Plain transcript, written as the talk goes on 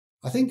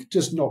I think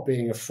just not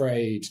being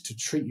afraid to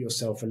treat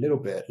yourself a little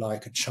bit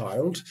like a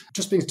child,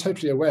 just being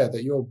totally aware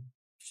that you're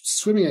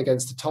swimming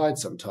against the tide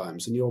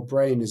sometimes and your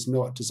brain is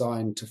not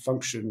designed to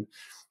function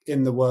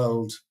in the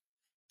world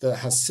that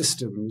has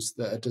systems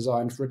that are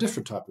designed for a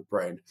different type of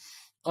brain.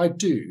 I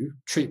do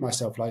treat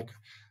myself like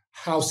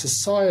how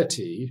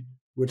society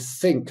would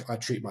think I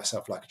treat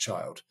myself like a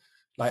child.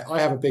 Like I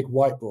have a big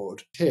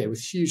whiteboard here with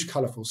huge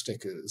colourful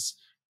stickers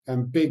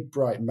and big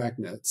bright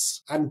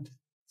magnets. And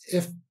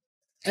if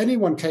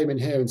anyone came in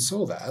here and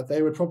saw that,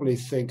 they would probably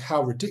think,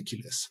 how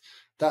ridiculous.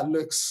 That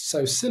looks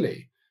so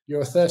silly.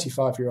 You're a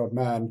 35-year-old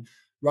man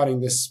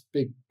running this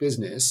big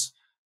business.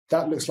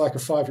 That looks like a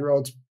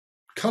 5-year-old's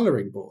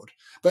colouring board.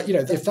 But,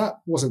 if that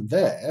wasn't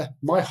there,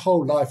 my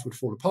whole life would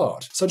fall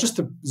apart. So just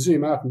to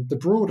zoom out, the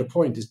broader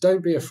point is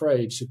don't be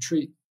afraid to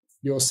treat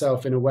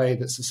yourself in a way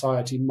that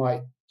society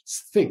might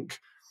think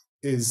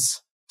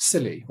is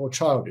silly or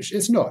childish.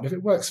 It's not. If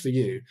it works for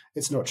you,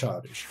 it's not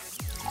childish.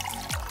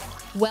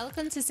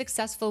 Welcome to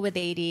Successful with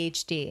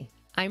ADHD.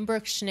 I'm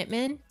Brooke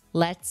Schnittman.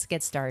 Let's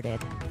get started.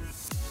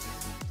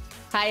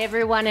 Hi,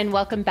 everyone, and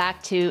welcome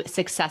back to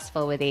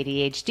Successful with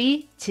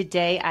ADHD.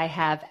 Today, I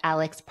have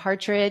Alex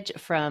Partridge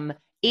from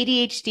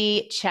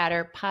ADHD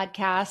Chatter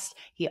podcast.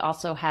 He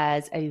also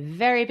has a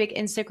very big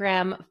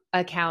Instagram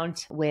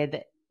account with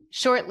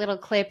short little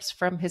clips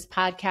from his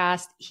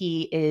podcast.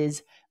 He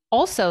is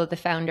also the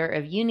founder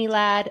of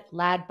UNILAD,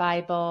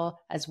 LADBible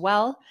as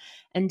well,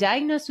 and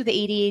diagnosed with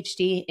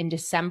ADHD in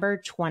December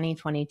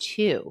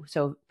 2022.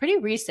 So pretty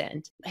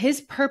recent.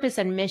 His purpose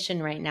and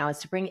mission right now is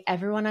to bring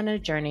everyone on a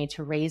journey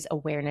to raise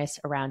awareness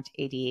around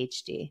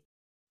ADHD.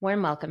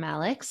 Warm welcome,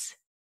 Alex.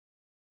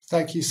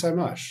 Thank you so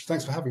much.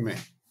 Thanks for having me.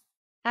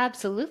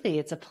 Absolutely.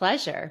 It's a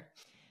pleasure.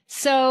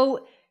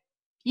 So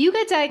you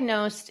got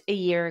diagnosed a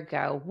year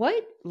ago.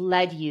 What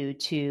led you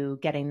to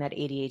getting that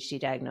ADHD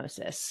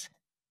diagnosis?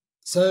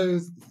 So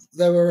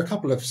there were a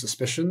couple of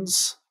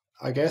suspicions,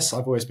 I guess.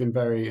 I've always been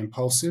very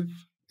impulsive.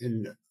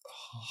 In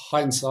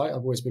hindsight, I've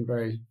always been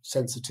very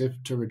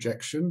sensitive to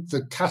rejection.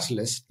 The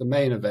catalyst, the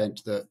main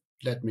event that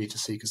led me to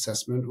seek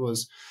assessment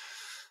was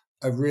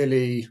a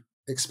really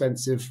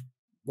expensive,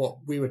 what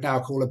we would now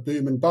call a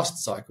boom and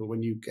bust cycle,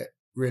 when you get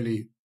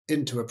really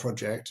into a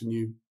project and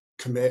you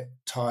commit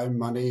time,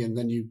 money, and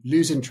then you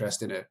lose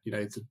interest in it.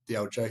 The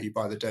old joke, you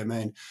buy the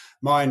domain.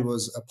 Mine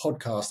was a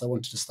podcast. I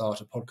wanted to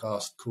start a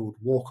podcast called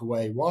Walk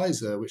Away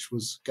Wiser, which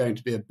was going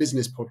to be a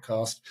business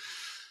podcast.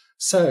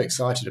 So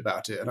excited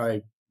about it. And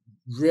I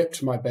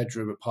ripped my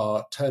bedroom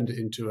apart, turned it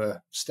into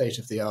a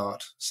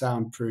state-of-the-art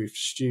soundproof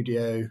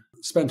studio,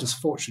 spent a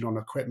fortune on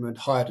equipment,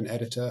 hired an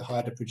editor,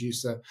 hired a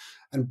producer.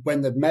 And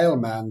when the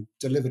mailman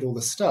delivered all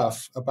the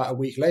stuff, about a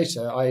week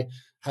later, I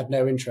had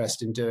no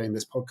interest in doing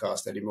this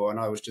podcast anymore. And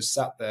I was just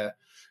sat there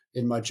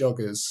in my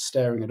joggers,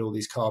 staring at all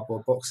these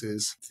cardboard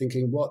boxes,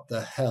 thinking, what the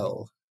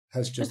hell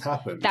has just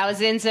happened?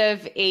 Thousands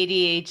of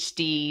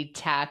ADHD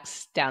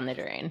tax down the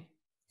drain.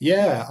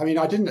 Yeah. I mean,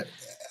 I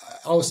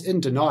was in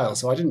denial,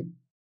 so I didn't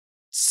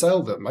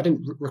sell them. I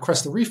didn't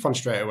request a refund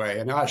straight away.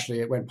 And actually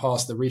it went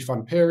past the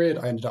refund period.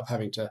 I ended up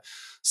having to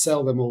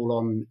sell them all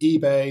on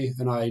eBay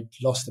and I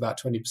lost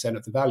about 20%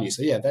 of the value.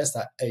 So yeah, there's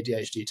that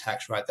ADHD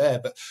tax right there.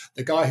 But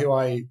the guy who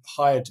I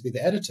hired to be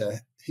the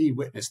editor, he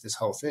witnessed this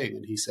whole thing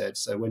and he said,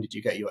 so when did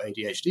you get your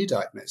ADHD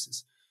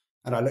diagnosis?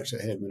 And I looked at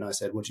him and I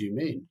said, what do you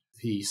mean?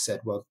 He said,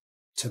 well,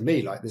 to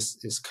me, like,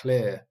 this is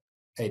clear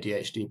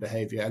ADHD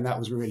behavior. And that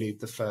was really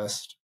the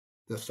first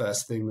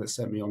thing that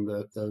sent me on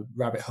the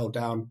rabbit hole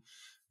down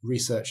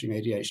researching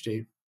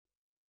ADHD.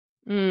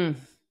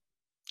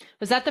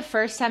 Was that the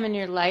first time in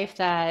your life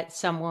that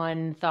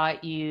someone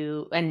thought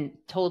you and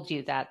told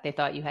you that they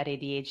thought you had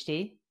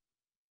ADHD?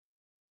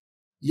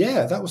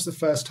 Yeah, that was the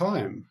first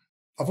time.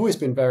 I've always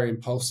been very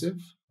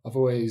impulsive. I've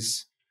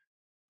always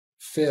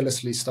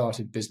fearlessly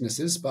started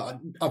businesses,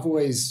 but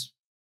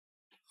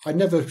I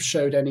never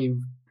showed any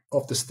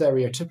of the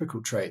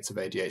stereotypical traits of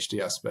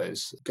ADHD, I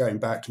suppose. Going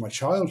back to my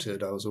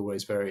childhood, I was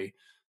always very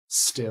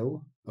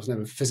still. I was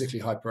never physically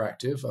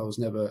hyperactive. I was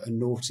never a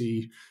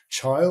naughty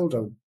child.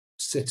 I would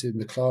sit in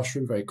the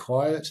classroom very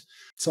quiet.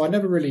 So I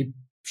never really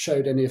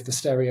showed any of the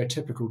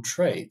stereotypical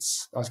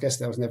traits. I guess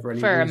there was never any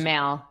for a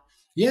male.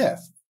 Yeah,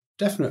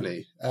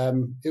 definitely.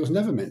 It was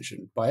never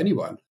mentioned by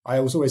anyone.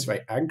 I was always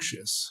very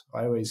anxious.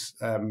 I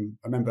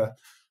remember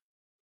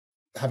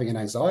having an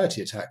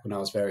anxiety attack when I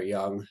was very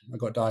young. I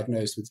got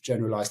diagnosed with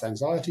generalized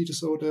anxiety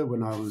disorder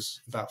when I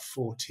was about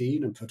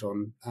 14 and put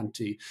on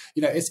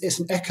it's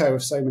an echo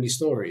of so many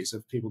stories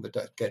of people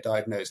that get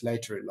diagnosed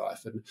later in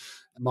life. And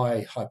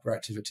my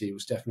hyperactivity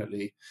was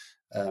definitely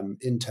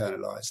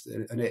internalized.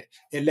 And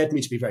it led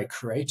me to be very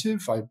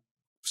creative. I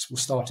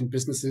was starting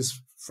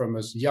businesses from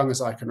as young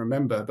as I can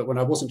remember. But when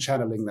I wasn't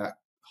channeling that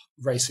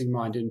racing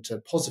mind into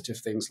positive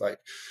things like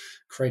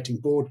creating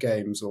board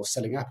games or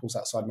selling apples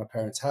outside my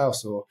parents'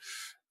 house or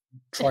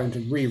trying to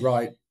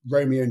rewrite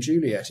Romeo and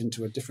Juliet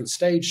into a different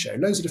stage show,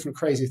 loads of different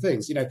crazy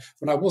things.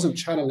 When I wasn't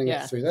channeling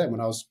it through them,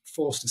 when I was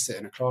forced to sit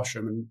in a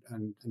classroom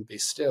and be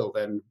still,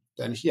 then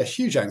and yeah,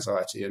 huge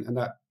anxiety. And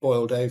that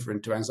boiled over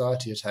into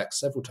anxiety attacks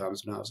several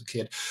times when I was a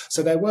kid.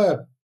 So there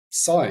were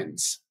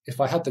signs. If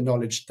I had the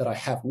knowledge that I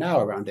have now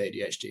around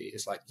ADHD,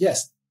 it's like,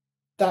 yes,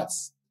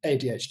 that's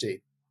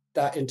ADHD,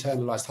 that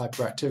internalized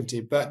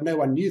hyperactivity. But no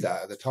one knew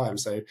that at the time.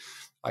 So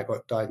I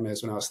got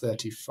diagnosed when I was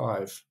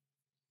 35.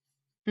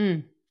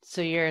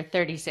 So you're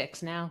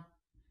 36 now?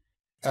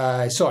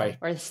 Sorry.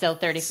 Or still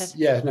 35?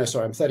 Yeah, no,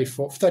 sorry. I'm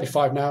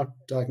 35 now,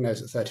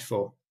 diagnosed at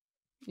 34.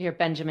 You're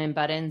Benjamin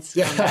Buttons.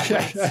 Yeah,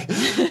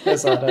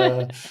 there's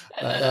that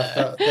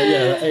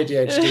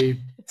ADHD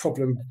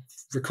problem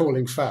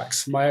recalling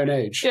facts, my own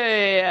age.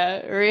 Yeah.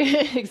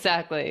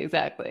 Exactly.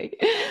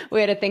 We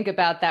had to think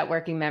about that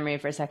working memory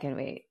for a second.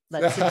 Wait,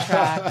 let's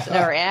subtract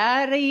or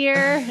add a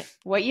year.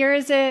 What year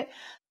is it?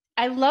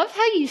 I love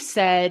how you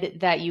said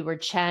that you were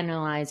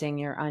channelizing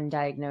your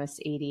undiagnosed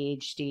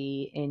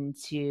ADHD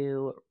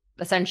into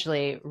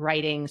essentially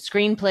writing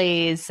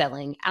screenplays,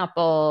 selling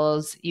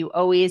apples. You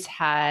always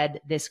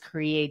had this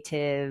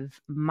creative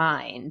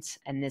mind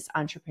and this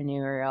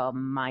entrepreneurial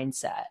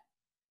mindset,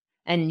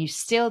 and you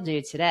still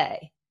do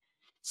today.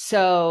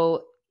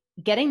 So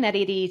getting that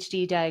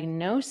ADHD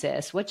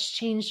diagnosis, what's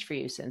changed for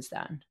you since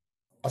then?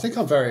 I think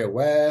I'm very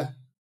aware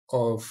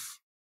of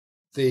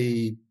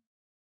the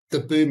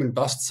boom and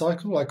bust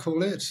cycle, I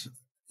call it,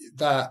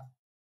 that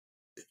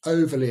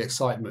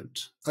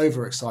overexcitement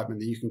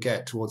that you can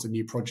get towards a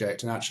new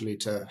project, and actually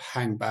to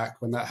hang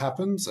back when that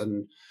happens.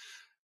 And,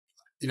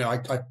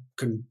 I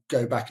can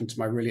go back into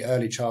my really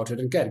early childhood,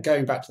 and again,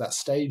 going back to that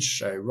stage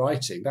show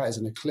writing, that is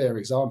a clear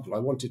example. I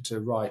wanted to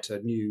write a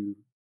new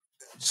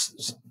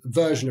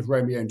version of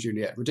Romeo and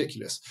Juliet,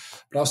 ridiculous.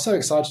 But I was so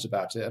excited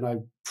about it, and I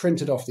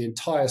printed off the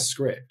entire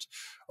script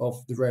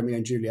of the Romeo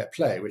and Juliet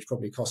play, which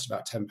probably cost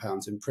about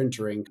 £10 in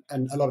printing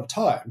and a lot of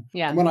time.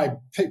 Yeah. And when I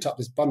picked up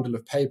this bundle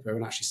of paper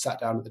and actually sat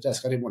down at the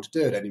desk, I didn't want to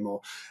do it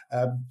anymore.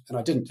 And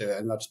I didn't do it,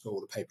 and I just put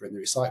all the paper in the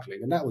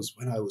recycling. And that was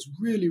when I was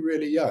really,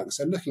 really young.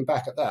 So looking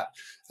back at that,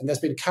 and there's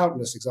been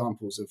countless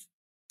examples of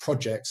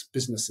projects,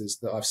 businesses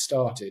that I've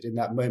started in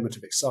that moment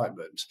of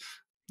excitement.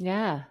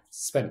 Yeah.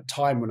 Spent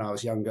time when I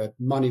was younger,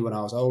 money when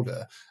I was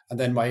older, and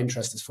then my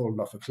interest has fallen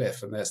off a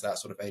cliff. And there's that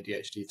sort of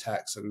ADHD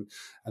tax and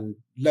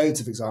loads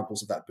of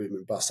examples of that boom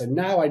and bust. So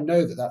now I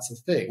know that that's a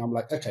thing. I'm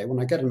like, okay, when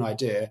I get an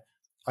idea,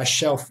 I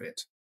shelf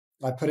it.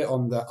 I put it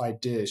on the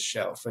ideas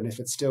shelf. And if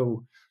it's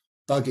still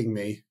bugging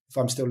me, if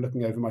I'm still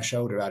looking over my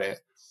shoulder at it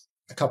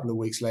a couple of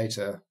weeks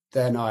later,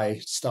 then I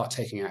start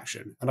taking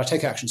action. And I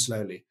take action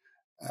slowly.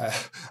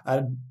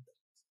 And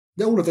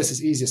all of this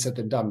is easier said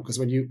than done, because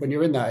when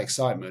you're in that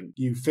excitement,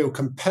 you feel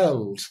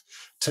compelled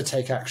to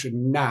take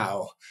action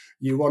now.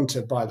 You want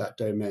to buy that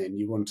domain.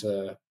 You want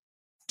to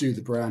do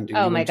the branding.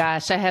 Oh my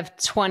gosh, I have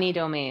 20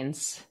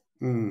 domains.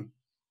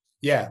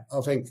 Yeah,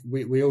 I think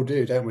we all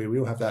do, don't we? We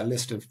all have that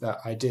list of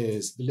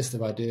ideas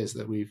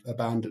that we've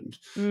abandoned.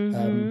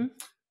 Mm-hmm.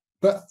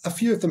 But a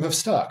few of them have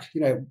stuck.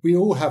 We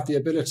all have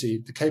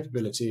the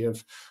capability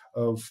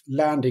of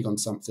landing on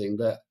something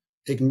that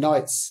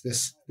ignites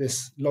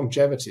this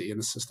longevity and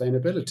the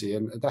sustainability.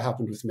 And that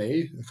happened with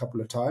me a couple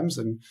of times,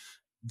 and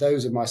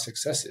those are my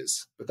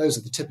successes. But those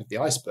are the tip of the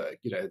iceberg.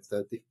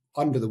 The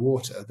under the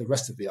water, the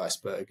rest of the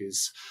iceberg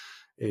is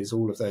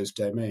all of those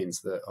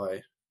domains that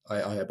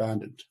I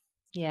abandoned.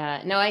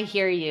 Yeah, no, I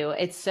hear you.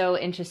 It's so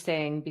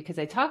interesting because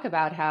I talk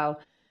about how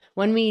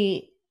when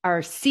we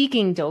are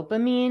seeking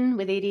dopamine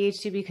with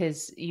ADHD,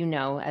 because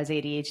as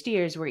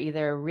ADHDers, we're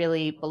either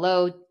really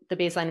below the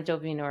baseline of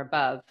dopamine or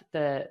above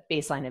the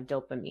baseline of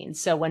dopamine.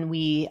 So when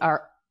we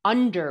are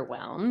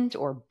underwhelmed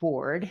or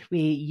bored, we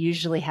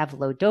usually have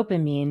low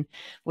dopamine,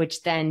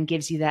 which then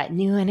gives you that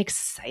new and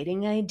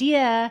exciting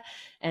idea.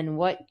 And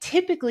what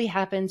typically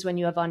happens when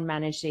you have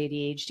unmanaged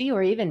ADHD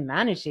or even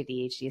managed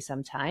ADHD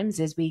sometimes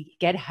is we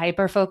get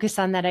hyper-focused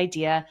on that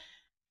idea,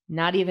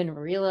 not even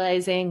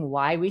realizing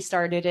why we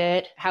started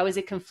it. How is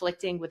it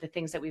conflicting with the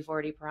things that we've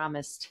already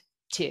promised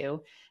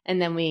to?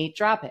 And then we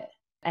drop it.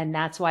 And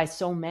that's why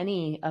so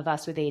many of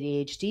us with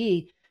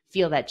ADHD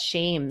feel that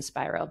shame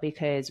spiral,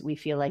 because we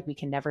feel like we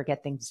can never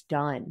get things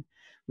done.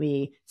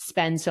 We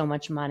spend so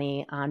much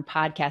money on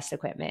podcast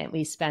equipment.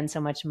 We spend so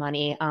much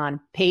money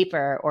on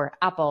paper or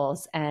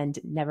apples and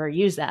never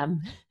use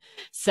them.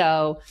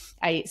 So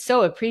I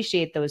so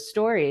appreciate those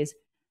stories.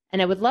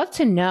 And I would love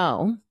to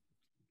know,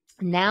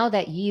 now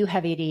that you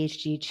have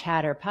ADHD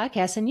Chatter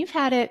podcast, and you've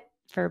had it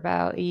for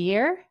about a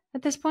year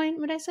at this point,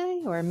 would I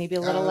say, or maybe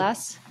a little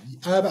less?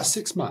 About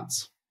 6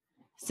 months.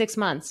 6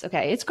 months.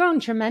 Okay. It's grown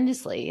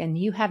tremendously, and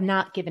you have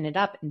not given it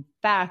up. In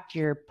fact,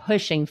 you're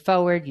pushing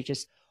forward. You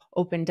just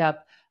opened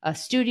up a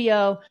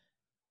studio.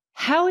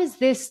 How is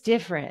this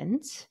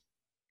different?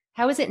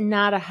 How is it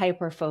not a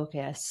hyper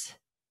focus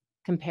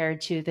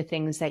compared to the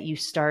things that you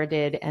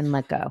started and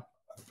let go?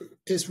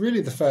 It's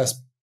really the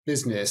first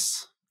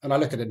business, and I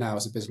look at it now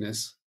as a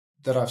business,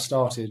 that I've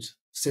started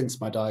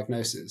since my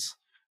diagnosis.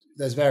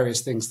 There's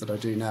various things that I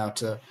do now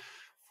to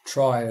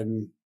try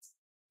and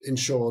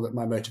ensure that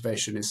my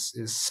motivation is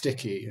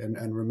sticky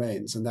and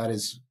remains. And that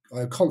is,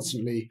 I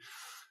constantly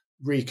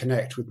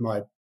reconnect with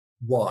my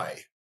why.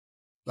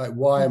 Like,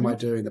 why am I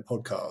doing the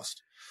podcast?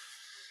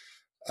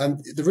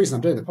 And the reason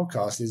I'm doing the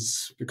podcast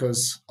is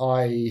because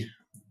I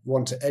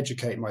want to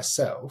educate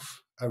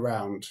myself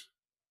around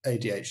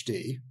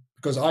ADHD,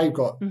 because I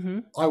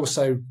was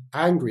so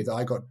angry that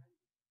I got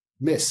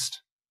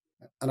missed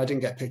and I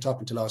didn't get picked up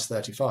until I was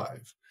 34.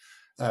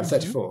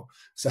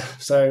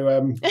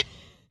 So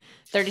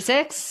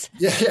 36.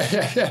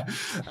 Yeah.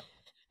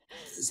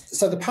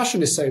 So the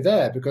passion is so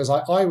there because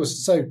I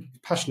was so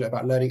passionate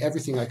about learning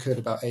everything I could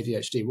about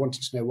ADHD,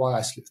 wanted to know why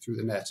I slipped through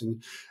the net,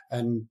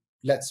 and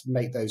let's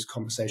make those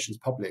conversations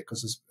public,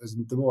 because as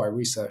the more I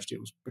researched, it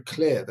was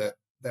clear that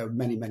there were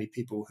many, many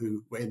people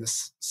who were in the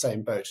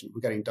same boat and were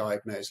getting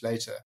diagnosed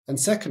later. And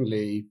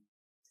secondly,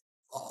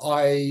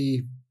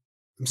 I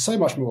am so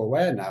much more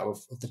aware now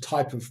of the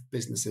type of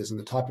businesses and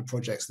the type of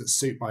projects that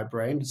suit my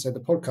brain. So the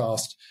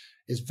podcast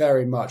is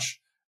very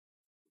much,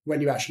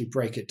 when you actually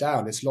break it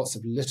down, it's lots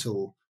of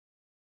little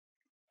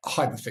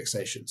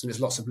hyperfixations and it's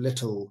lots of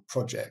little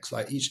projects.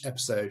 Like each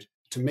episode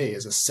to me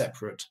is a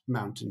separate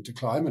mountain to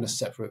climb and a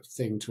separate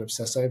thing to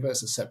obsess over.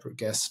 It's a separate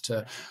guest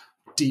to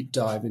deep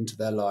dive into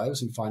their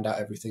lives and find out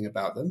everything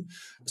about them.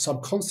 So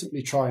I'm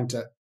constantly trying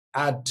to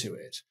add to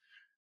it.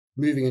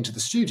 Moving into the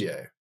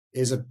studio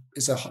is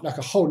like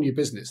a whole new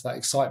business. That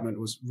excitement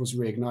was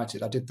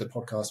reignited. I did the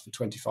podcast for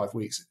 25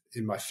 weeks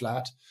in my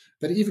flat,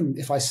 but even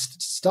if I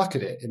stuck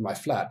at it in my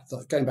flat,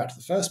 going back to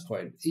the first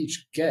point,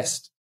 each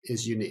guest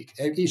is unique.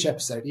 Each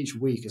episode, each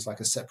week is like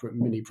a separate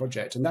mini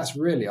project. And that's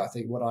really, I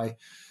think, what I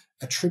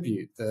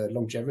attribute the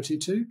longevity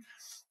to.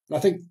 And I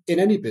think in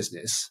any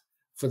business,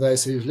 for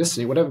those who are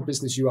listening, whatever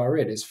business you are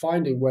in, is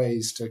finding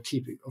ways to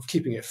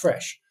keeping it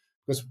fresh.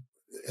 Because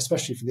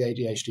especially for the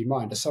ADHD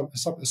mind, as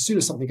soon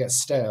as something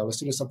gets stale, as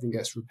soon as something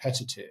gets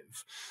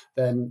repetitive,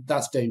 then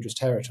that's dangerous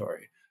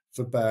territory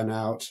for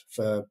burnout,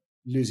 for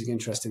losing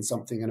interest in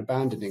something and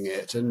abandoning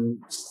it.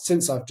 And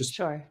since I've just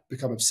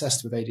become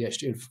obsessed with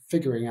ADHD and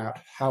figuring out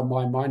how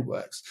my mind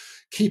works,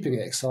 keeping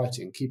it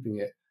exciting, keeping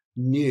it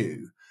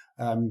new.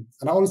 And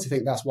I honestly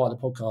think that's why the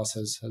podcast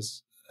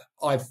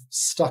I've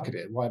stuck at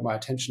it, why my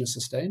attention is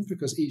sustained,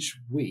 because each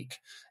week,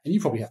 and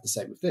you probably have the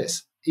same with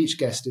this, each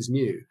guest is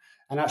new.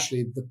 And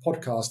actually, the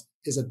podcast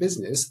is a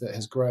business that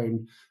has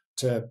grown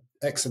to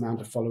X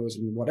amount of followers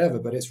and whatever,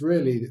 but it's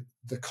really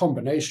the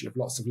combination of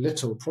lots of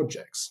little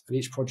projects. And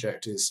each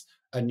project is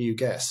a new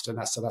guest. And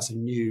that's a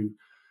new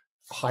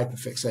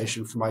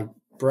hyperfixation for my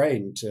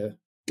brain to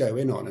go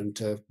in on and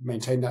to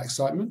maintain that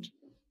excitement.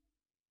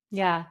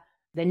 Yeah,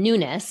 the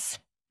newness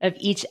of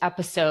each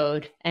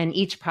episode and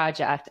each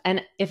project.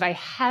 And if I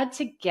had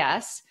to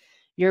guess,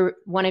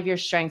 one of your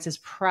strengths is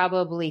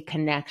probably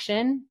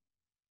connection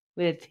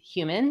with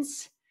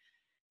humans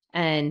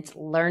and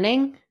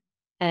learning.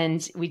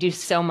 And we do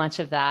so much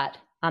of that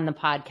on the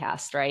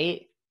podcast,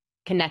 right?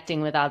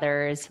 Connecting with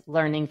others,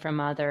 learning from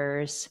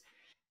others,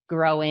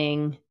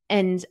 growing.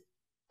 And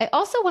I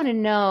also want to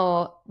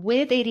know,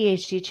 with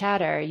ADHD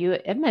Chatter, you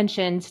had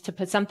mentioned to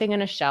put something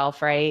on a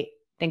shelf, right?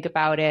 Think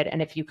about it.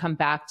 And if you come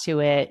back to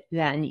it,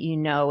 then you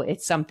know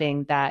it's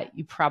something that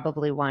you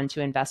probably want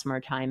to invest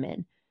more time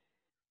in.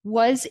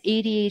 Was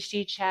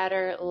ADHD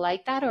Chatter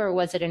like that, or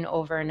was it an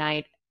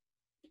overnight,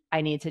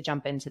 I need to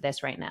jump into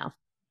this right now?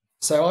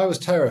 So I was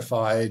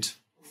terrified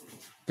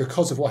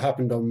because of what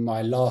happened on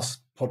my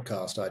last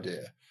podcast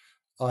idea.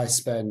 I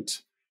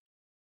spent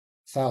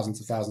thousands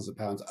of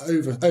pounds,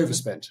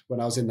 overspent when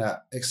I was in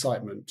that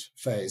excitement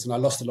phase, and I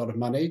lost a lot of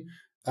money,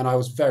 and I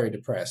was very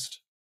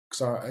depressed.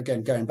 So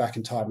again, going back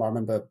in time, I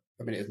remember,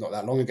 it's not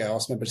that long ago, I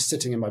remember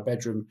sitting in my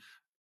bedroom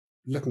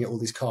looking at all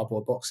these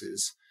cardboard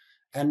boxes.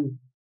 And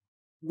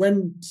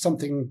when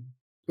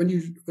you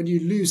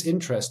lose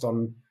interest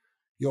on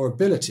your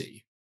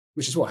ability,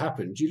 which is what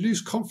happened, you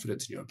lose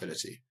confidence in your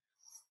ability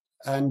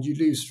and you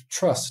lose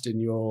trust in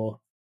your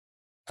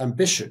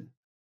ambition.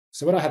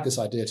 So when I had this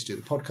idea to do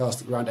the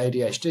podcast around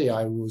ADHD,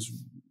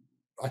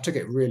 I took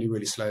it really,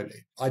 really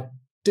slowly. I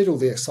did all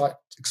the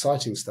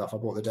exciting stuff. I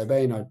bought the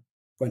domain, I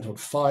went on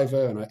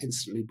Fiverr, and I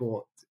instantly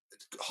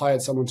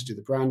hired someone to do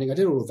the branding. I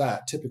did all of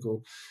that,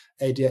 typical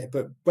ADHD.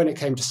 But when it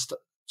came to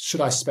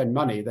should I spend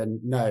money, then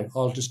no,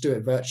 I'll just do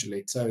it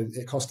virtually. So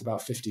it cost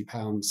about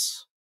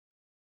 £50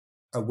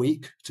 a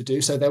week to do.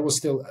 So there was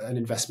still an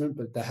investment,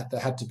 but there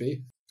had to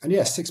be. And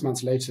yes, 6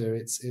 months later,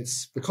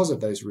 it's because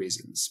of those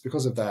reasons,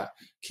 because of that,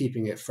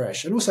 keeping it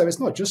fresh. And also, it's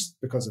not just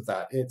because of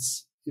that.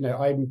 It's,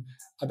 I'm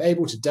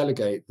able to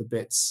delegate the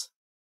bits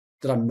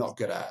that I'm not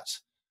good at.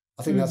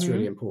 I think that's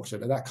really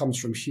important. And that comes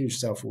from huge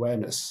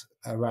self-awareness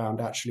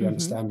around actually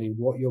understanding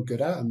what you're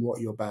good at and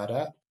what you're bad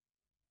at.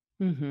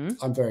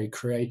 I'm very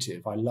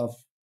creative. I love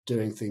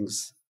doing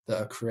things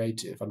that are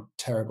creative. I'm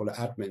terrible at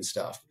admin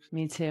stuff.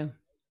 Me too.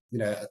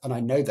 And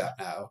I know that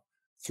now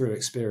through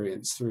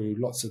experience, through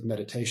lots of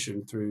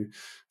meditation, through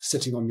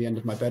sitting on the end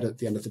of my bed at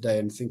the end of the day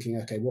and thinking,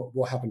 okay,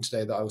 what happened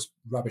today that I was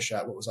rubbish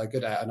at? What was I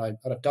good at? And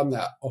I've done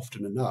that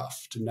often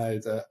enough to know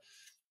that,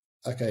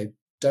 okay,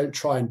 don't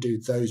try and do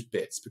those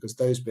bits because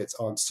those bits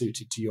aren't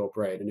suited to your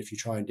brain. And if you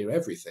try and do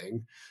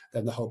everything,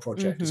 then the whole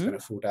project is going to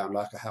fall down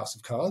like a house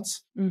of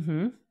cards.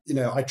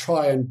 I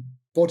try and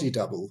body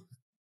double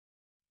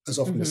as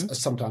often as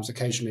sometimes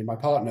occasionally my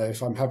partner,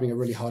 if I'm having a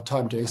really hard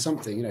time doing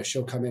something, you know,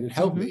 she'll come in and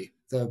help me.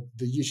 The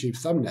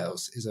YouTube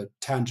thumbnails is a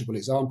tangible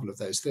example of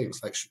those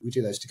things. Like we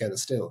do those together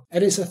still.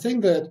 And it's a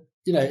thing that,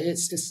 you know,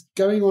 it's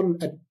going on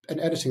an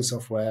editing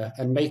software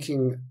and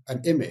making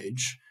an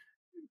image.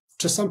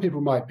 To some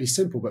people might be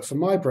simple, but for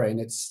my brain,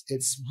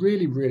 it's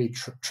really, really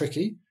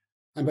tricky.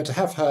 And but to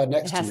have her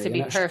next to me. It has to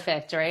be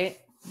perfect, right?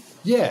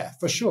 Yeah,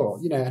 for sure.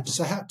 You know,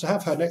 to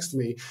have her next to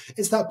me,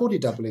 it's that body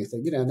doubling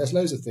thing, you know, and there's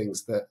loads of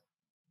things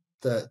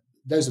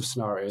loads of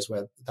scenarios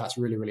where that's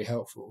really, really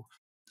helpful.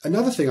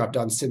 Another thing I've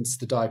done since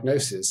the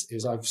diagnosis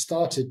is I've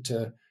started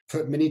to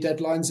put mini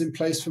deadlines in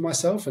place for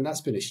myself, and that's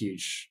been a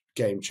huge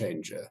game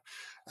changer.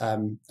 I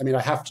mean,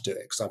 I have to do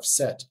it because I've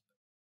set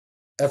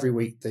every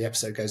week the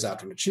episode goes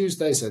out on a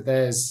Tuesday, so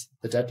there's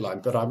the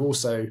deadline. But I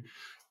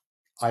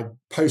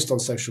post on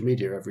social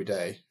media every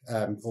day,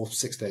 or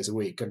 6 days a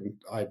week, and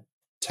I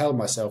tell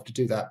myself to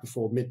do that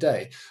before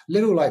midday.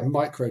 Little like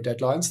micro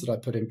deadlines that I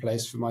put in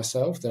place for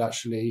myself that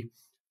actually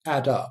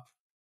add up.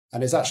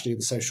 And it's actually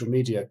the social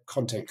media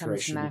content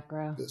creation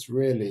that's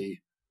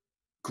really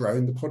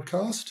grown the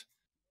podcast.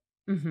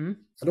 And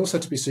also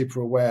to be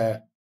super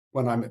aware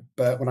when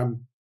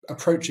I'm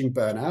approaching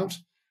burnout.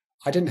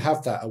 I didn't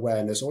have that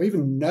awareness or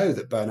even know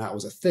that burnout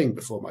was a thing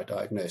before my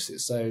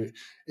diagnosis. So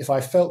if I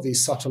felt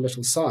these subtle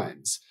little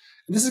signs,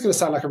 and this is going to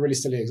sound like a really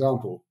silly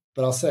example,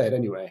 but I'll say it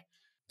anyway.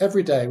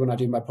 Every day when I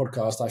do my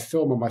podcast, I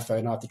film on my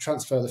phone. I have to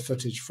transfer the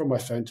footage from my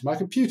phone to my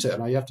computer,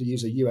 and I have to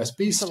use a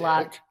USB stick. A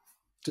lot.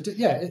 It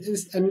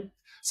is, and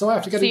so I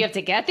have to get. So you have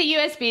to get the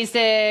USB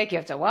stick. You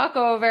have to walk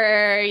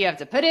over. You have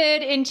to put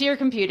it into your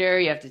computer.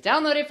 You have to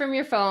download it from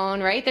your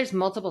phone. Right? There's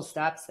multiple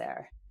steps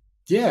there.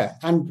 Yeah,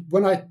 and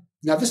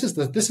this is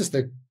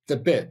the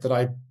bit that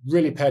I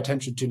really pay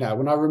attention to now.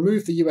 When I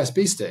remove the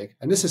USB stick,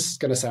 and this is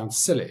going to sound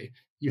silly,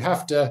 you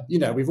have to. You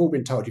know, we've all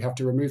been told you have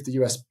to remove the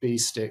USB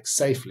stick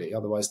safely,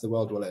 otherwise the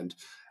world will end.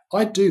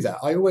 I do that.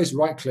 I always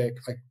right click.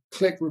 I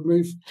click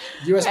remove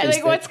USB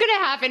stick. What's going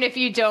to happen if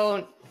you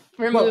don't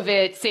remove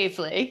it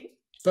safely?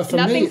 But for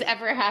Nothing's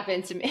ever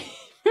happened to me.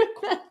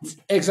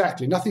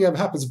 Exactly. Nothing ever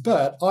happens.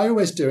 But I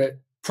always do it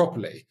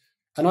properly.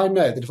 And I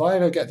know that if I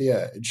ever get the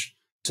urge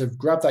to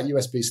grab that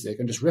USB stick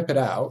and just rip it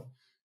out,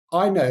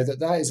 I know that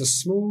that is a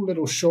small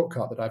little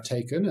shortcut that I've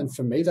taken. And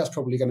for me, that's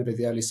probably going to be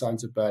the early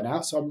signs of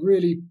burnout. So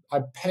I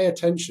pay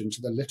attention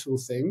to the little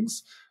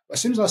things. As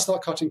soon as I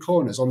start cutting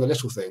corners on the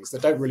little things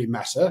that don't really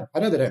matter, I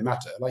know they don't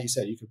matter. Like you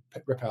said, you could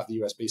rip out the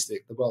USB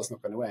stick. The world's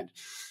not going to end.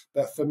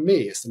 But for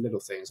me, it's the little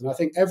things. And I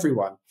think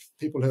everyone,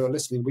 people who are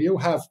listening, we all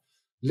have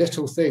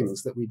little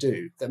things that we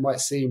do that might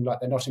seem like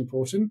they're not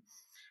important.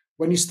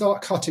 When you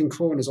start cutting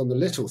corners on the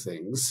little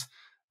things,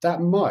 that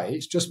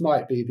just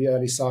might be the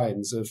early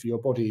signs of your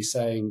body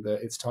saying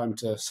that it's time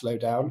to slow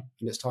down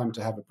and it's time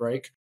to have a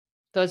break.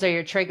 Those are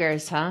your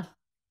triggers, huh?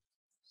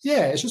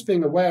 Yeah, it's just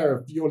being aware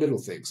of your little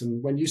things.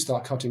 And when you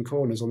start cutting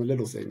corners on the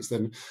little things,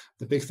 then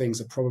the big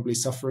things are probably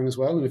suffering as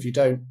well. And if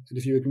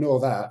you ignore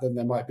that, then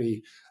there might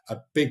be a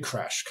big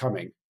crash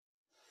coming.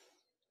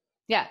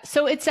 Yeah.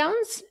 So it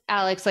sounds,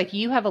 Alex, like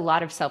you have a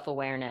lot of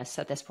self-awareness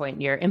at this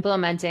point. You're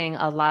implementing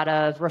a lot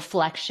of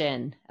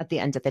reflection at the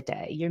end of the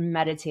day. You're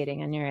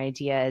meditating on your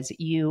ideas.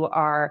 You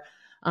are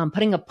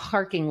putting a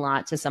parking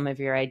lot to some of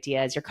your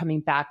ideas. You're coming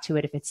back to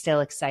it if it's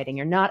still exciting.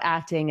 You're not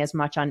acting as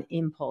much on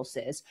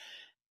impulses.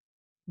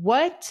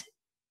 What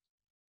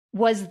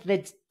was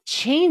the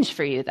change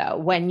for you, though,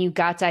 when you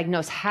got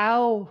diagnosed?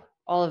 How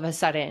all of a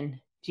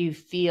sudden do you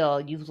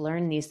feel you've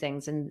learned these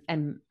things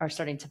and are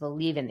starting to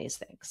believe in these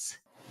things?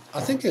 I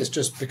think it's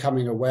just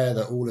becoming aware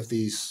that all of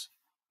these,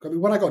 I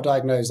mean, when I got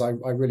diagnosed, I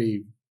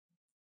really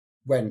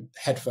went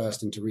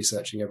headfirst into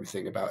researching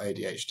everything about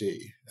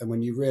ADHD. And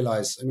when you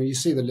realize, I mean, you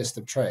see the list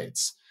of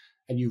traits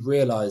and you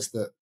realize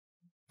that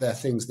there are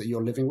things that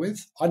you're living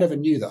with. I never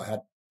knew that I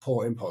had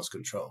poor impulse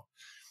control.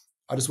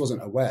 I just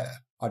wasn't aware.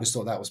 I just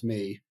thought that was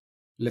me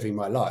living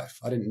my life.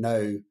 I didn't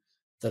know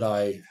that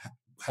I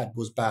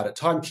was bad at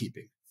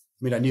timekeeping.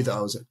 I mean, I knew that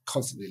I was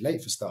constantly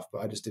late for stuff,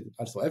 but I just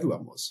thought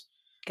everyone was.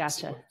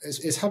 Gotcha.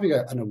 So it's having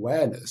an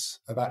awareness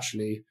of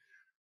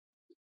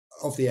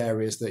the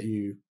areas that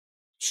you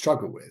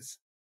struggle with.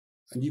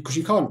 And because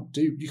you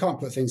can't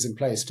put things in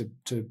place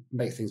to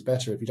make things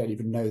better if you don't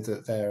even know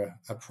that they're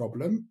a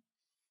problem.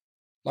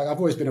 Like I've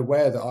always been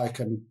aware that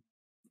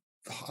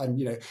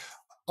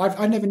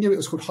I never knew it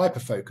was called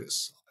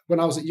hyperfocus. When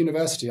I was at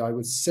university, I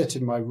would sit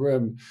in my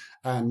room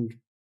and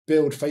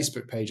build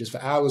Facebook pages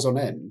for hours on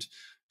end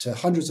to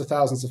hundreds of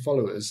thousands of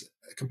followers,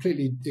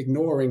 completely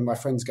ignoring my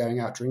friends going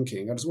out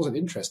drinking. I just wasn't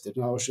interested.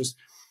 And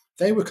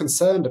they were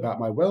concerned about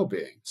my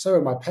well-being. So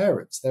were my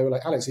parents. They were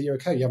like, Alex, are you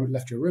okay? You haven't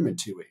left your room in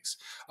 2 weeks.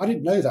 I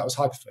didn't know that was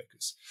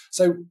hyperfocus.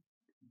 So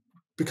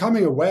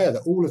becoming aware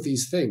that all of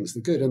these things,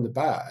 the good and the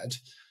bad,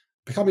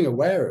 becoming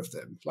aware of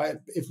them, like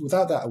if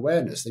without that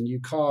awareness, then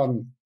you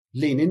can't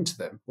lean into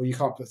them, or you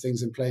can't put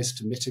things in place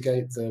to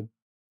mitigate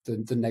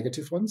the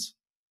negative ones.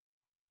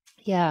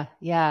 Yeah.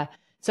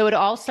 So it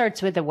all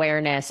starts with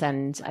awareness.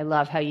 And I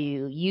love how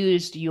you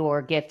used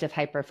your gift of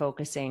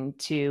hyperfocusing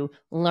to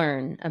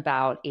learn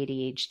about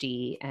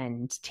ADHD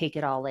and take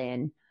it all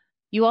in.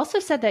 You also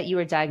said that you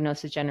were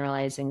diagnosed with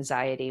generalized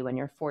anxiety when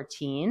you're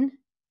 14.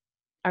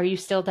 Are you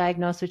still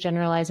diagnosed with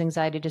generalized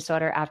anxiety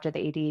disorder after the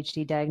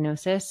ADHD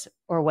diagnosis,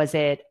 or was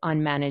it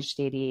unmanaged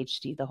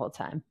ADHD the whole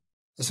time?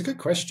 That's a good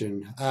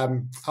question.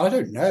 I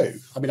don't know.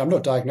 I mean, I'm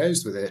not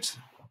diagnosed with it.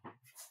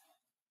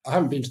 I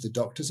haven't been to the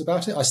doctors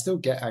about it. I still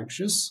get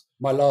anxious.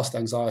 My last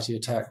anxiety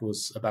attack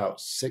was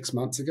about 6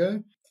 months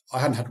ago. I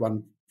hadn't had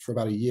one for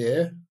about a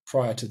year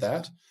prior to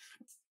that.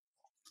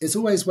 It's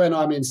always when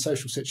I'm in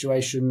social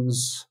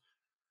situations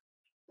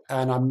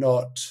and I'm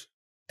not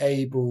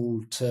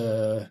able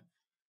to,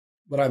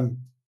 when I'm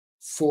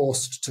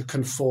forced to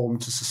conform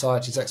to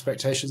society's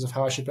expectations of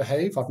how I should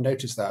behave. I've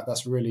noticed that.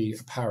 That's really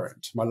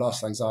apparent. My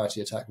last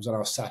anxiety attack was when I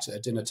was sat at a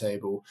dinner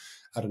table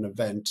at an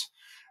event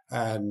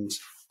and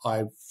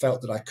I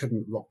felt that I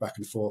couldn't rock back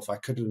and forth. I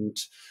couldn't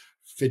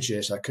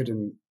fidget. I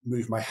couldn't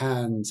move my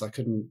hands. I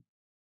couldn't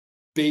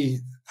be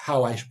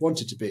how I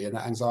wanted to be. And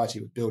that anxiety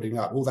was building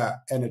up. All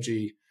that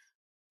energy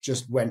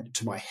just went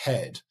to my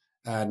head.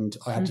 And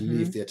I had to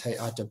leave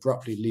I had to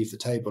abruptly leave the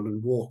table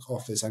and walk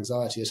off this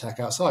anxiety attack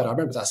outside. I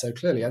remember that so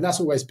clearly. And that's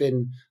always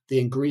been the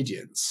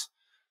ingredients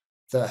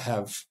that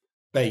have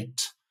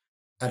baked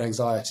an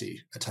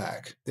anxiety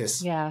attack.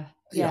 This, I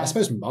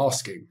suppose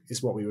masking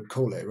is what we would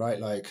call it,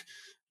 right? Like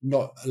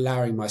not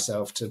allowing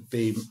myself to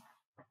be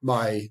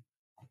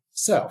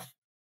myself.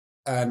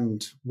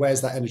 And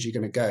where's that energy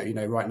going to go? You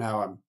know, right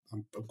now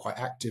I'm quite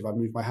active. I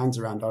move my hands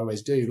around. I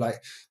always do. But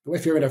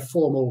if you're in a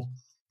formal,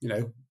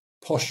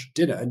 posh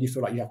dinner and you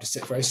feel like you have to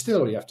sit very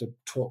still, you have to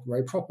talk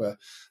very proper,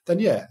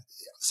 then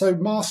so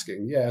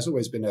masking has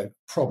always been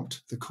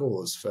the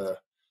cause for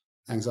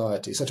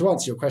anxiety. So to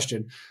answer your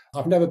question,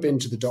 I've never been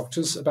to the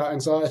doctors about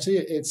anxiety.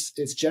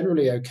 It's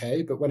generally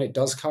okay, but when it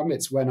does come,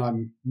 it's when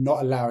I'm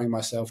not allowing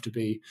myself to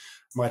be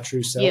my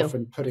true self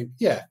and putting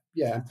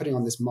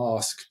on this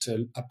mask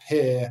to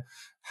appear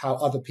how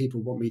other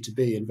people want me to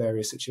be in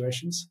various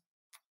situations.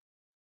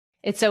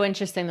 It's so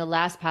interesting. The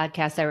last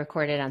podcast I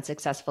recorded on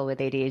Successful with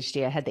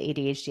ADHD, I had the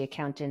ADHD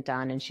accountant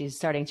on, and she's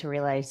starting to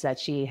realize that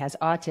she has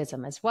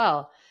autism as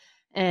well.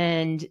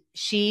 And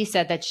she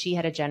said that she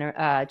had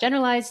a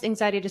generalized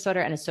anxiety disorder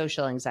and a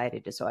social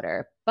anxiety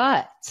disorder.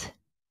 But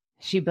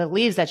she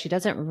believes that she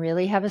doesn't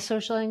really have a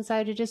social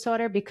anxiety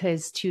disorder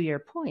because, to your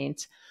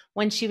point,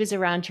 when she was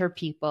around her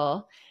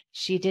people,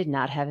 she did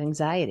not have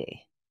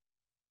anxiety.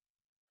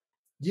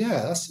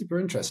 Yeah, that's super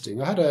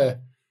interesting.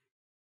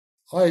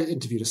 I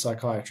interviewed a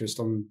psychiatrist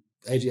on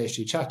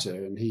ADHD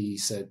Chatter, and he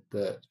said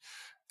that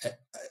a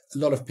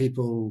lot of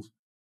people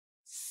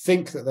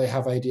think that they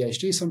have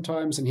ADHD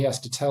sometimes, and he has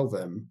to tell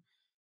them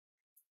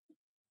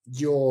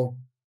your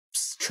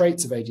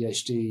traits of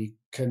ADHD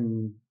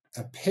can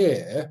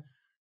appear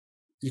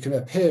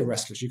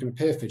restless, you can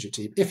appear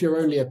fidgety. If you're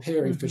only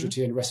appearing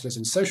fidgety and restless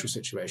in social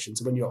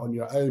situations, when you're on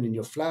your own in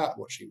your flat,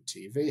 watching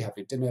TV,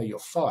 having dinner, you're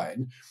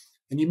fine.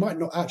 And you might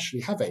not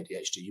actually have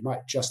ADHD. You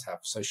might just have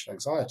social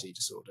anxiety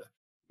disorder.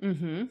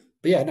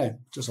 But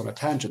just on a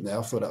tangent there,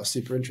 I thought that was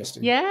super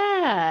interesting.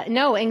 Yeah,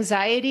 no,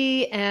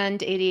 anxiety and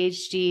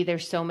ADHD,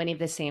 there's so many of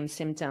the same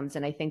symptoms.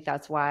 And I think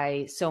that's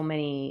why so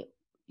many,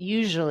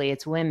 usually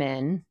it's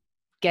women,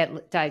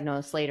 get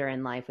diagnosed later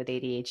in life with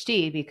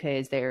ADHD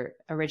because they're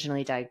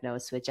originally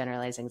diagnosed with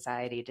generalized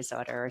anxiety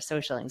disorder or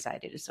social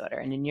anxiety disorder.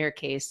 And in your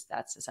case,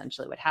 that's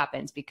essentially what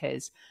happens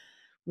because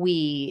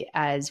we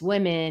as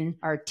women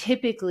are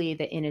typically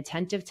the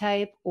inattentive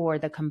type or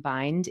the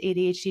combined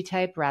ADHD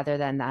type rather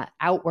than that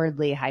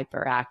outwardly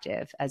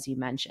hyperactive, as you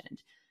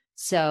mentioned.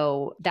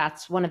 So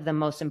that's one of the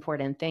most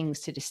important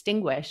things to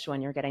distinguish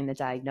when you're getting the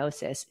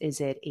diagnosis.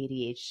 Is it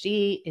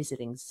ADHD? Is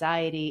it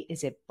anxiety?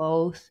 Is it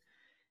both?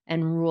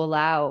 And rule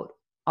out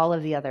all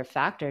of the other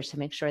factors to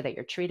make sure that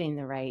you're treating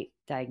the right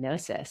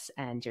diagnosis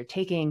and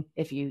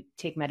if you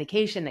take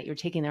medication, that you're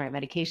taking the right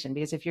medication.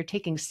 Because if you're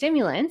taking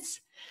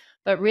stimulants,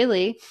 but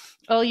really,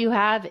 all you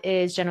have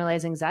is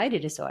generalized anxiety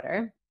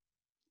disorder,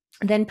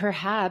 then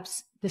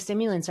perhaps the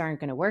stimulants aren't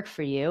going to work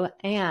for you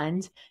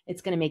and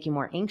it's going to make you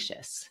more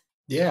anxious.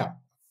 Yeah,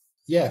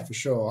 for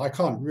sure. I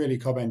can't really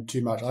comment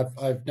too much. I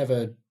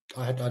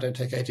don't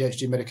take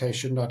ADHD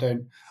medication. I'll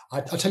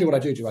tell you what I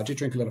do. I do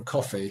drink a lot of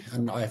coffee,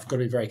 and I've got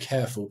to be very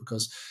careful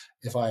because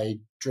if I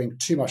drink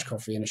too much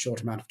coffee in a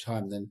short amount of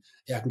time, then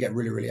I can get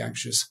really, really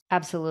anxious.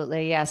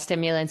 Absolutely. Yeah.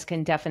 Stimulants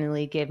can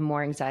definitely give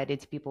more anxiety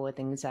to people with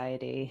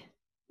anxiety.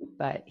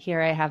 But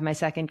here I have my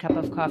second cup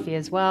of coffee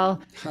as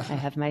well. I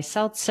have my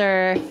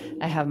seltzer.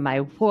 I have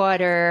my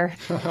water,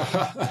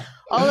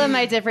 all of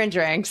my different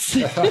drinks.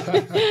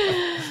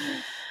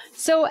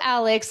 So,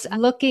 Alex,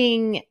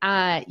 looking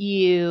at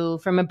you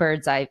from a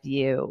bird's eye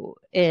view,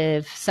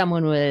 if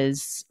someone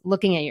was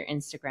looking at your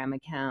Instagram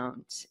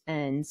account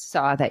and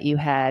saw that you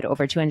had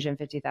over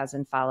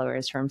 250,000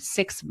 followers from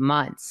 6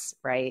 months,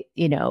 right?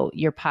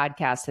 Your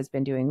podcast has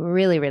been doing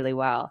really, really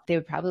well. They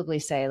would probably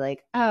say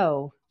like,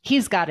 oh,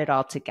 he's got it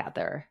all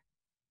together,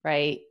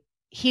 right?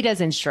 He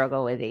doesn't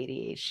struggle with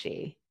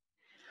ADHD.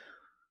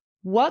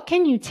 What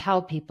can you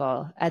tell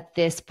people at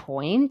this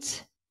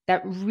point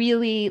that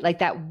really, like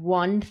that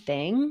one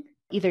thing,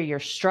 either you're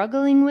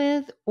struggling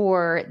with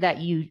or that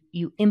you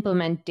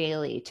implement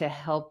daily to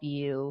help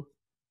you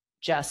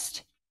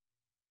just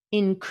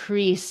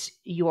increase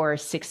your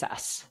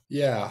success?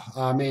 Yeah,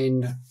 I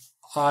mean,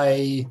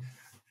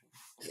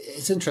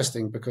 it's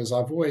interesting because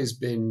I've always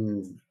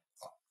been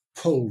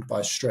pulled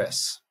by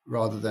stress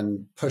rather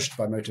than pushed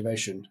by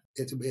motivation.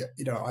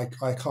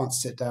 I can't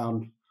sit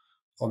down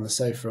on the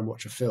sofa and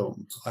watch a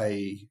film.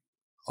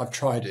 I've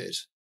tried it,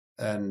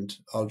 and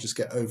I'll just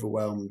get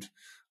overwhelmed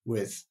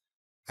with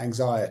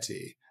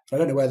anxiety. I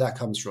don't know where that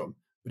comes from,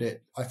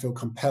 but I feel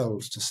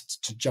compelled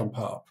to jump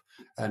up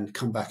and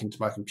come back into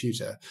my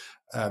computer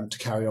to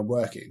carry on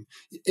working.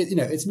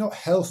 It's not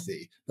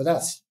healthy, but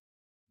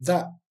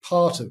that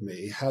part of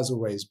me has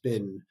always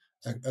been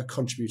a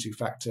contributing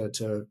factor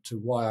to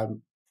why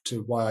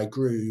I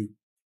grew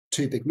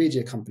two big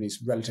media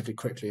companies relatively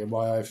quickly, and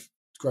why I've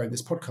grown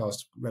this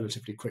podcast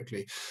relatively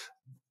quickly.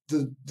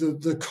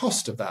 The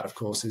cost of that, of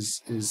course,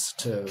 is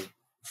to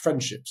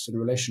friendships and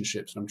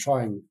relationships, and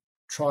I'm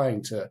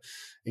trying to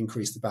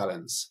increase the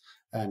balance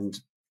and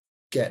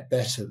get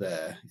better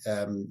there.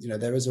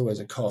 There is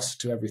always a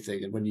cost to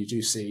everything, and when you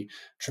do see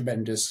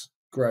tremendous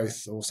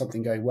growth or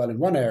something going well in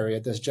one area,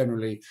 there's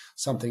generally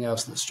something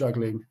else that's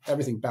struggling.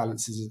 Everything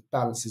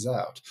balances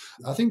out.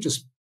 I think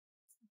just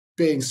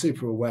being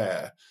super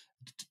aware,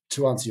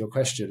 to answer your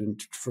question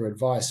and for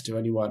advice to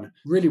anyone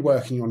really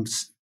working on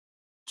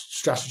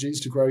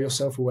strategies to grow your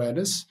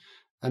self-awareness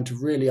and to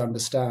really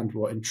understand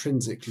what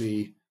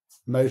intrinsically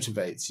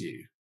motivates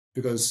you.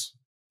 Because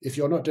if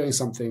you're not doing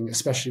something,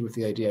 especially with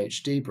the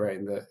ADHD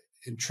brain, that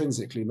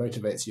intrinsically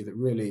motivates you, that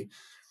really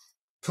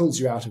pulls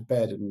you out of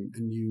bed and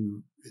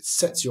it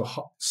sets your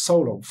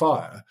soul on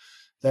fire,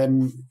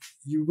 then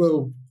you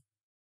will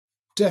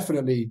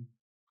definitely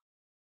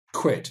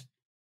quit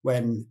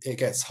when it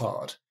gets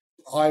hard.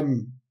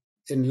 I'm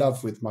in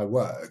love with my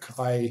work.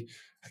 I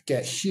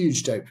get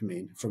huge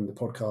dopamine from the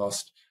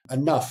podcast,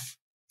 enough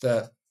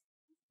that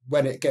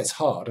when it gets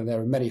hard, and there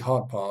are many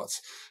hard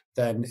parts,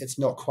 then it's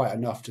not quite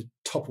enough to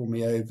topple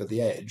me over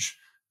the edge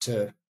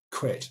to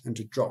quit and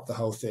to drop the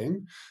whole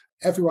thing.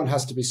 Everyone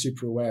has to be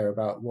super aware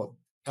about what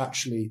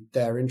actually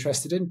they're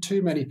interested in.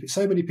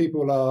 So many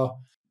people are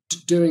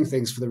doing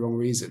things for the wrong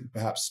reason,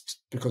 perhaps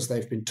because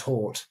they've been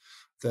taught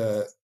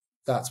that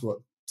that's what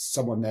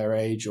someone their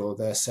age or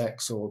their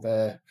sex or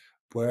their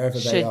wherever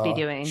they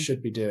are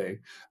should be doing,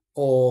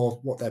 or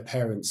what their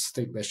parents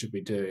think they should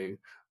be doing.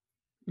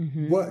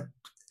 What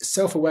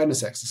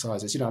self-awareness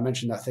exercises, I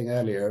mentioned that thing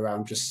earlier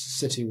around just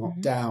sitting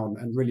down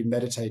and really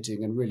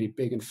meditating and really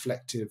being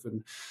reflective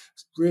and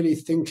really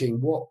thinking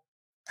what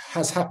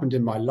has happened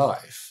in my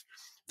life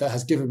that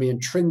has given me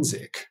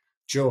intrinsic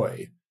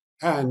joy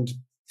and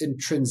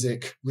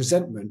intrinsic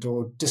resentment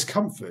or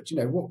discomfort.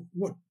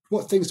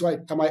 What things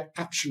am I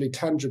actually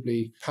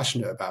tangibly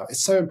passionate about?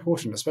 It's so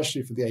important,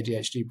 especially for the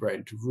ADHD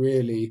brain, to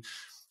really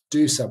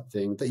do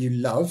something that you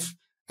love.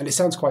 And it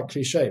sounds quite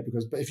cliche,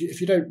 but if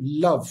you don't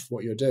love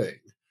what you're doing,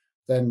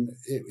 then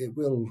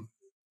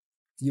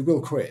you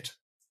will quit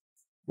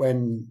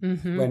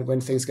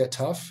when things get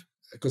tough,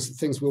 because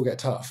things will get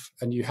tough,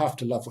 and you have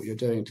to love what you're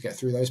doing to get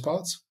through those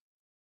parts.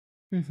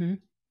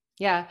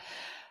 Yeah,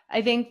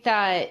 I think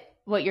that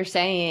what you're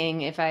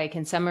saying, if I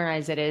can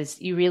summarize it, is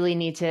you really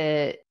need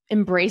to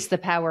embrace the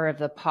power of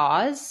the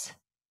pause,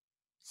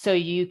 so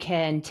you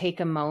can take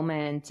a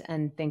moment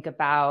and think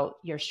about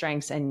your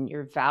strengths and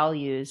your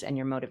values and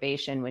your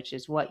motivation, which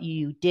is what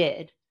you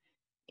did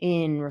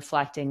in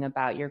reflecting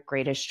about your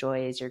greatest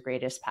joys, your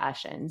greatest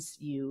passions.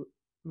 You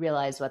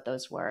realize what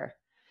those were,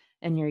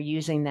 and you're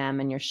using them,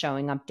 and you're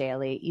showing up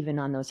daily, even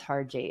on those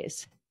hard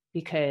days,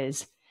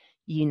 because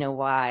you know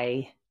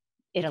why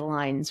it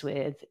aligns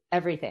with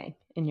everything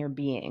in your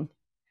being.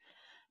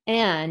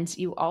 And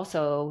you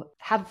also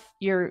have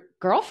your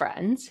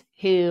girlfriend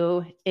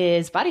who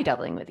is body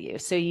doubling with you.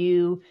 So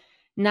you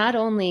not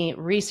only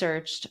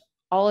researched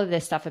all of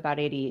this stuff about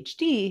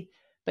ADHD,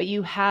 but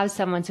you have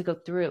someone to go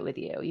through it with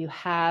you. You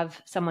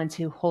have someone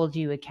to hold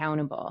you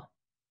accountable.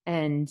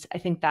 And I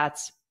think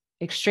that's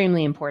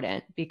extremely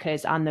important,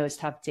 because on those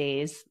tough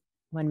days,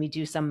 when we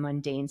do some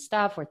mundane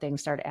stuff where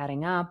things start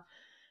adding up,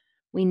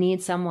 we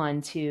need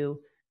someone to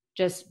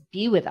just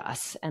be with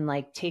us and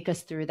take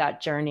us through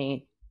that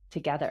journey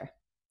together.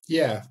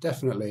 Yeah,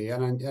 definitely.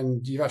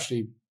 And you've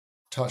actually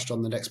touched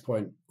on the next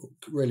point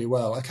really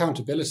well.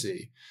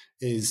 Accountability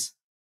is,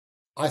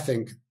 I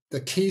think,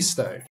 the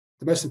keystone,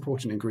 the most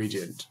important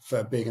ingredient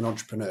for being an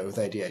entrepreneur with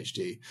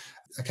ADHD.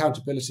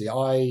 Accountability.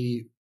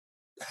 I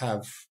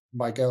have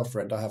my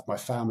girlfriend, I have my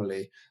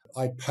family.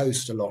 I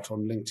post a lot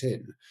on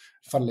LinkedIn.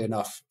 Funnily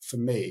enough, for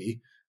me,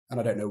 and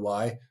I don't know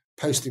why,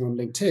 posting on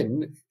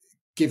LinkedIn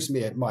gives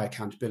me my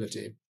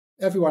accountability.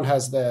 Everyone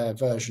has their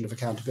version of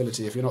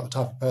accountability. If you're not the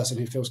type of person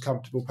who feels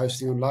comfortable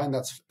posting online,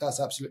 that's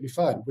absolutely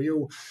fine. We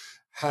all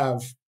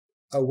have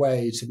a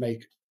way to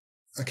make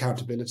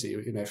accountability,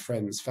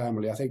 friends,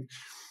 family. I think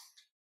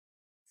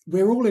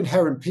we're all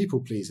inherent people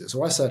pleasers,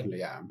 or I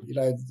certainly am.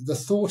 The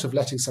thought of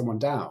letting someone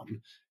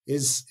down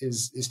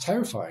is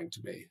terrifying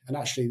to me. And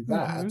actually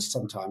that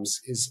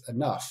sometimes is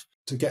enough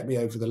to get me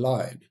over the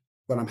line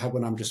when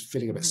I'm just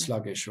feeling a bit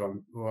sluggish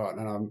or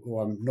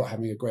I'm not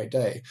having a great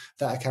day.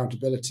 That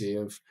accountability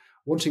of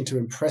wanting to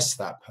impress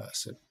that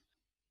person.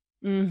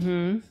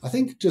 I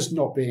think just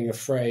not being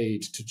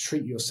afraid to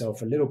treat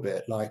yourself a little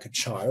bit like a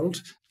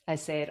child. I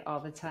say it all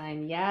the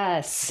time.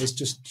 Yes. Is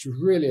just to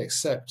really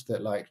accept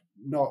that,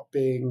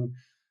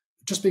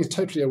 just being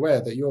totally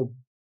aware that you're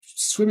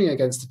swimming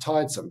against the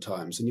tide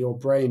sometimes, and your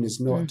brain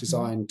is not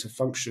designed to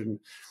function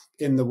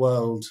in the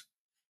world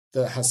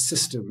that has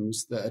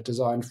systems that are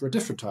designed for a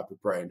different type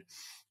of brain.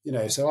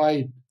 So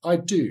I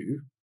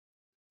do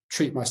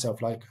treat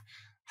myself like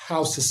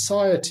how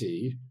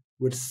society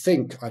would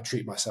think I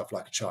treat myself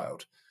like a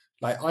child.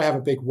 Like, I have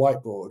a big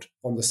whiteboard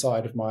on the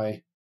side of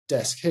my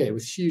desk here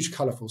with huge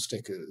colourful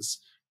stickers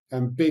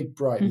and big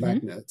bright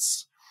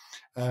magnets.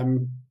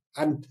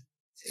 And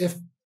if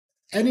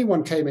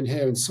anyone came in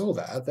here and saw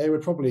that, they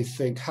would probably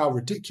think, how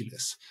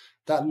ridiculous.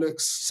 That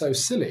looks so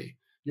silly.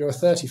 You're a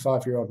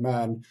 35-year-old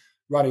man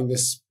running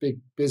this big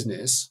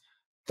business.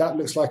 That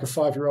looks like a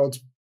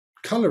 5-year-old's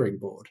colouring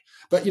board.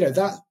 But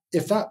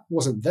if that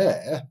wasn't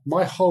there,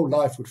 my whole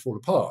life would fall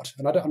apart.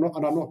 And I'm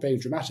not being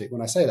dramatic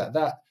when I say that.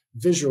 That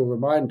visual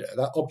reminder,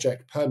 that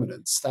object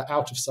permanence, that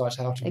out of sight,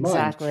 out of mind.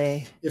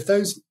 Exactly. If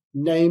those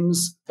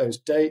names, those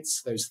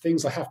dates, those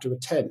things I have to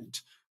attend,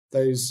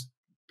 those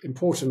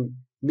important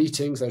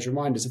meetings, those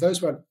reminders, if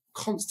those weren't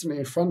constantly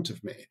in front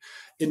of me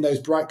in those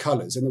bright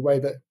colours, in the way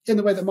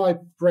that my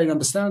brain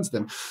understands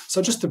them.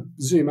 So just to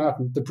zoom out,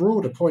 and the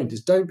broader point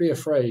is, don't be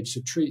afraid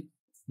to treat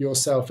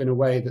yourself in a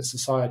way that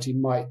society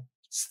might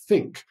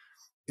think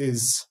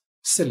is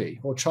silly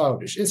or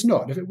childish. It's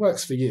not. If it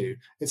works for you,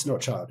 it's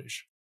not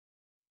childish.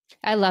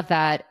 I love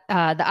that.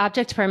 The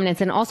object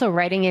permanence, and also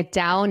writing it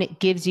down, it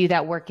gives you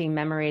that working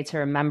memory to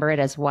remember it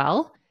as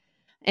well.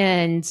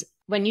 And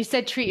when you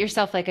said treat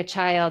yourself like a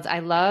child, I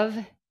love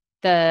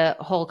the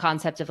whole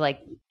concept of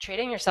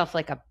treating yourself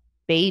like a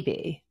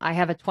baby. I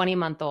have a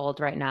 20-month-old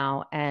right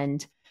now,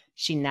 and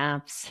she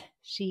naps,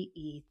 she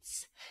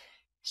eats.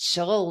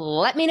 She'll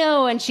let me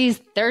know when she's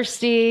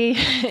thirsty.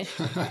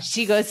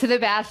 She goes to the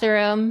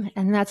bathroom,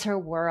 and that's her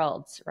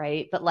world,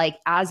 right? But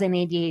as an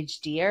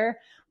ADHDer,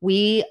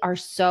 we are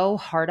so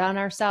hard on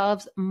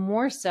ourselves,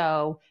 more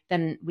so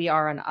than we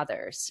are on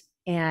others.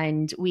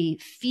 And we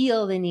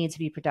feel the need to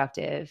be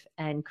productive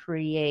and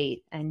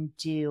create and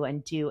do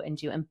and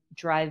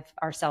drive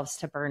ourselves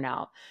to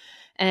burnout.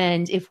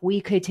 And if we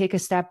could take a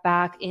step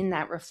back in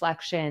that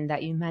reflection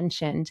that you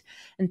mentioned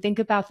and think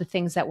about the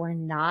things that we're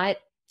not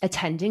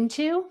attending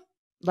to,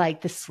 like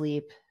the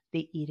sleep,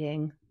 the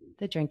eating,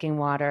 the drinking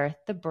water,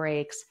 the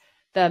breaks,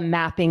 the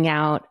mapping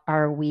out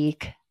our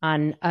week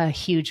on a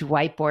huge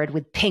whiteboard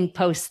with pink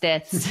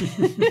Post-its.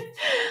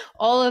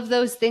 All of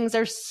those things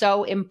are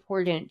so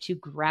important to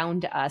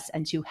ground us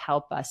and to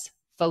help us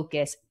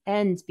focus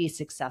and be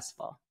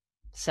successful.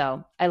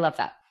 So I love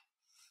that.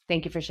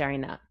 Thank you for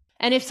sharing that.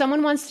 And if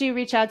someone wants to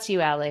reach out to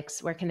you,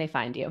 Alex, where can they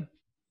find you?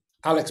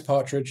 Alex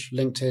Partridge,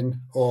 LinkedIn,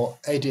 or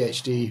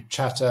ADHD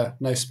Chatter,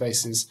 no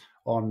spaces,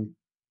 on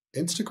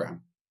Instagram.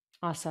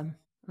 Awesome.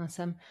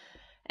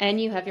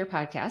 And you have your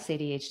podcast,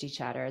 ADHD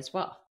Chatter, as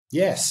well.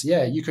 Yes,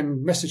 yeah. You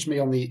can message me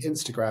on the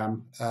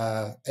Instagram,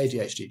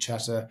 ADHD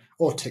Chatter,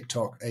 or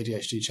TikTok,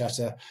 ADHD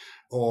Chatter,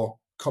 or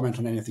comment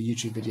on any of the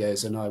YouTube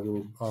videos, and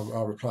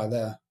I'll reply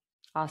there.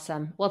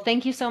 Awesome. Well,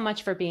 thank you so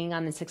much for being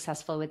on the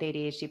Successful with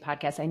ADHD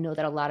podcast. I know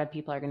that a lot of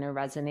people are going to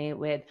resonate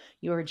with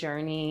your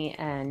journey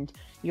and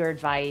your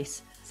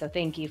advice. So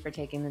thank you for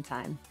taking the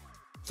time.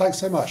 Thanks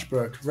so much,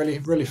 Brooke. Really,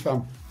 really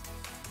fun.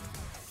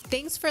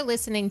 Thanks for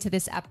listening to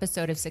this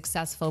episode of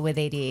Successful with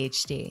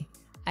ADHD.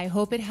 I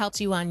hope it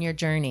helped you on your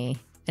journey.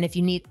 And if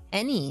you need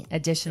any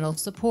additional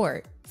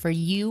support for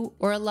you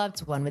or a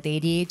loved one with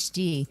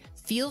ADHD,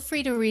 feel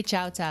free to reach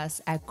out to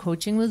us at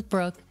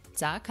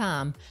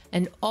coachingwithbrooke.com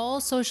and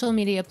all social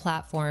media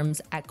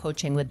platforms at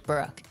Coaching with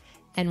Brooke.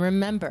 And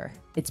remember,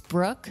 it's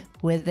Brooke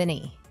with an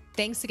E.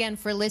 Thanks again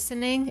for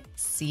listening.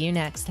 See you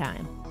next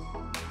time.